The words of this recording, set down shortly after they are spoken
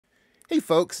Hey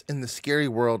folks, in the scary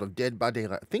world of Dead by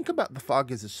Daylight, think about the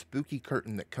fog as a spooky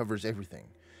curtain that covers everything,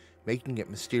 making it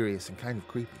mysterious and kind of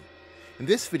creepy. In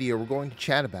this video, we're going to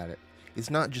chat about it. It's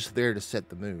not just there to set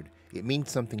the mood, it means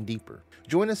something deeper.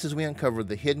 Join us as we uncover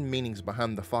the hidden meanings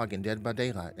behind the fog in Dead by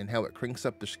Daylight and how it cranks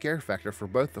up the scare factor for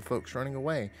both the folks running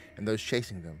away and those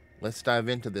chasing them. Let's dive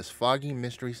into this foggy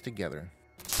mysteries together.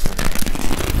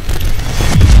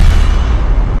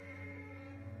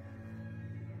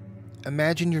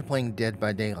 Imagine you're playing Dead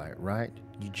by Daylight, right?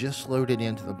 You just loaded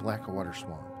into the Blackwater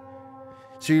Swamp.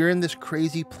 So you're in this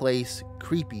crazy place,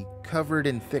 creepy, covered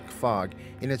in thick fog,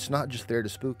 and it's not just there to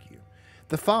spook you.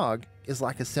 The fog is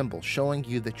like a symbol showing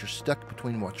you that you're stuck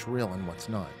between what's real and what's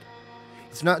not.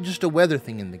 It's not just a weather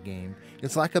thing in the game,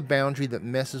 it's like a boundary that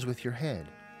messes with your head.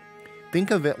 Think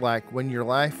of it like when your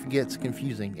life gets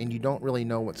confusing and you don't really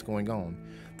know what's going on.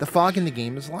 The fog in the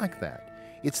game is like that.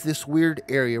 It's this weird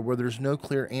area where there's no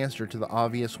clear answer to the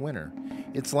obvious winner.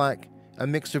 It's like a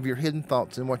mix of your hidden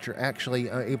thoughts and what you're actually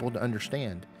able to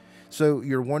understand. So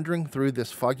you're wandering through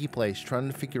this foggy place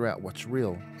trying to figure out what's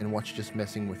real and what's just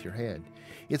messing with your head.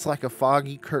 It's like a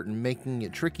foggy curtain making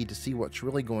it tricky to see what's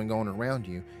really going on around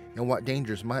you and what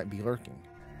dangers might be lurking.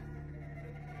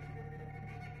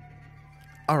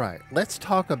 Alright, let's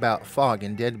talk about fog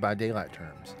in Dead by Daylight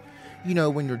terms. You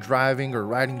know, when you're driving or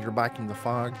riding your bike in the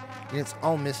fog, and it's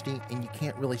all misty and you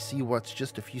can't really see what's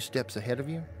just a few steps ahead of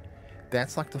you?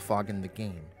 That's like the fog in the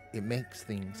game. It makes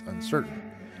things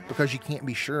uncertain, because you can't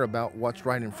be sure about what's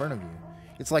right in front of you.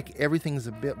 It's like everything's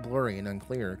a bit blurry and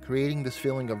unclear, creating this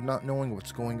feeling of not knowing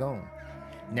what's going on.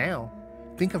 Now,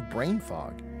 think of brain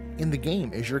fog. In the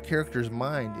game, as your character's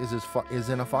mind is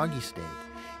in a foggy state.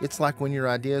 It's like when your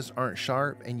ideas aren't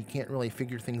sharp and you can't really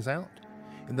figure things out.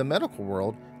 In the medical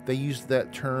world, they use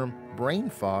that term brain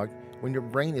fog when your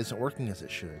brain isn't working as it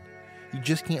should. You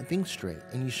just can't think straight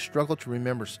and you struggle to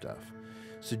remember stuff.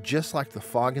 So just like the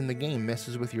fog in the game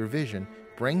messes with your vision,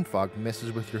 brain fog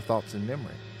messes with your thoughts and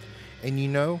memory. And you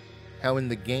know how in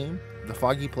the game, the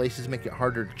foggy places make it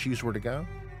harder to choose where to go?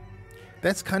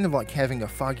 That's kind of like having a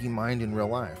foggy mind in real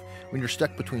life, when you're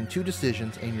stuck between two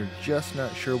decisions and you're just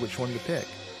not sure which one to pick.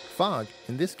 Fog,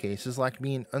 in this case, is like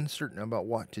being uncertain about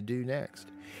what to do next.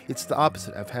 It's the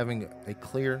opposite of having a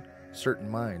clear, certain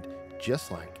mind,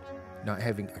 just like not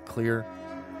having a clear,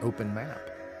 open map.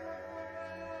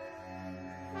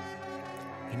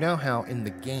 You know how in the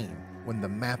game, when the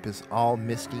map is all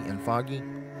misty and foggy?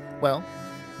 Well,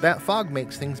 that fog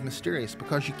makes things mysterious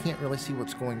because you can't really see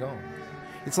what's going on.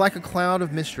 It's like a cloud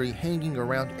of mystery hanging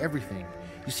around everything.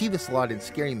 You see this a lot in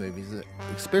scary movies,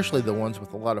 especially the ones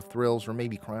with a lot of thrills or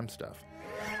maybe crime stuff.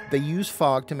 They use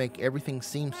fog to make everything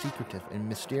seem secretive and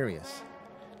mysterious.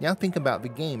 Now think about the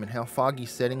game and how foggy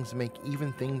settings make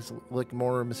even things look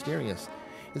more mysterious.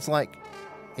 It's like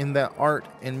in the art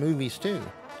and movies too.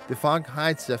 The fog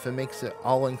hides stuff and makes it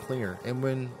all unclear, and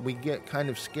when we get kind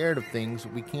of scared of things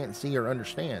we can't see or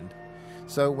understand.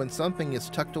 So when something is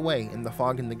tucked away in the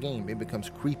fog in the game, it becomes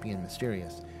creepy and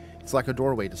mysterious. It's like a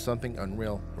doorway to something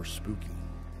unreal or spooky.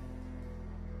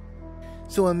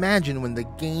 So imagine when the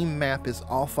game map is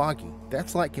all foggy.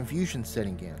 That's like confusion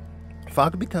setting in.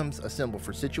 Fog becomes a symbol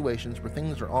for situations where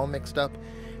things are all mixed up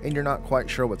and you're not quite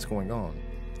sure what's going on.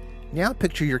 Now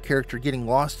picture your character getting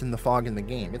lost in the fog in the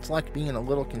game. It's like being a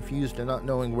little confused and not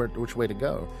knowing which way to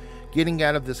go. Getting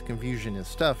out of this confusion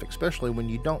is tough, especially when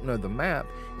you don't know the map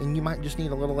and you might just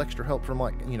need a little extra help from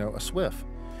a Swift.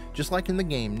 Just like in the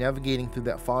game, navigating through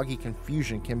that foggy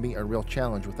confusion can be a real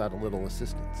challenge without a little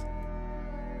assistance.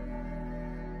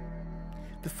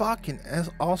 The fog can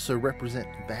also represent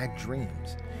bad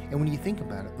dreams. And when you think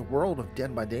about it, the world of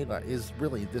Dead by Daylight is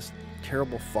really this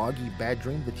terrible, foggy, bad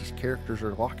dream that these characters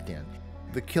are locked in.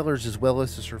 The killers as well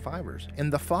as the survivors.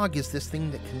 And the fog is this thing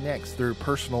that connects their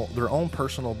own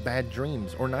personal bad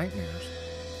dreams or nightmares.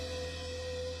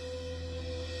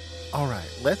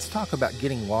 Alright, let's talk about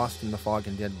getting lost in the fog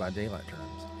in Dead by Daylight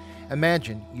terms.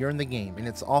 Imagine you're in the game and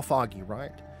it's all foggy,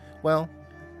 right? Well,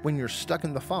 when you're stuck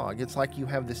in the fog, it's like you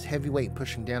have this heavy weight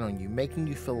pushing down on you, making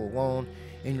you feel alone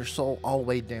and your soul all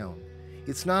weighed down.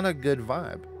 It's not a good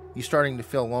vibe. You're starting to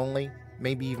feel lonely,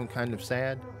 maybe even kind of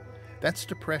sad. That's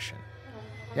depression.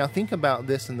 Now think about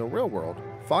this in the real world.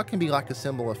 Fog can be like a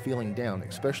symbol of feeling down,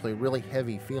 especially really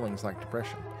heavy feelings like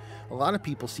depression. A lot of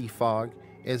people see fog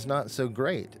as not so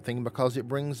great thing because it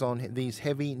brings on these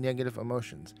heavy negative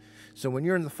emotions. So when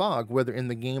you're in the fog, whether in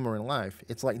the game or in life,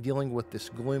 it's like dealing with this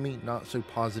gloomy, not so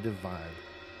positive vibe.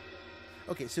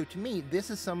 Okay, so to me,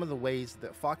 this is some of the ways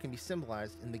that fog can be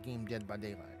symbolized in the game Dead by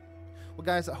Daylight.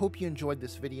 Well, guys, I hope you enjoyed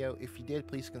this video. If you did,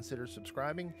 please consider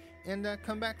subscribing and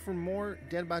come back for more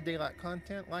Dead by Daylight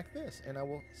content like this. And I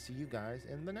will see you guys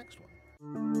in the next one.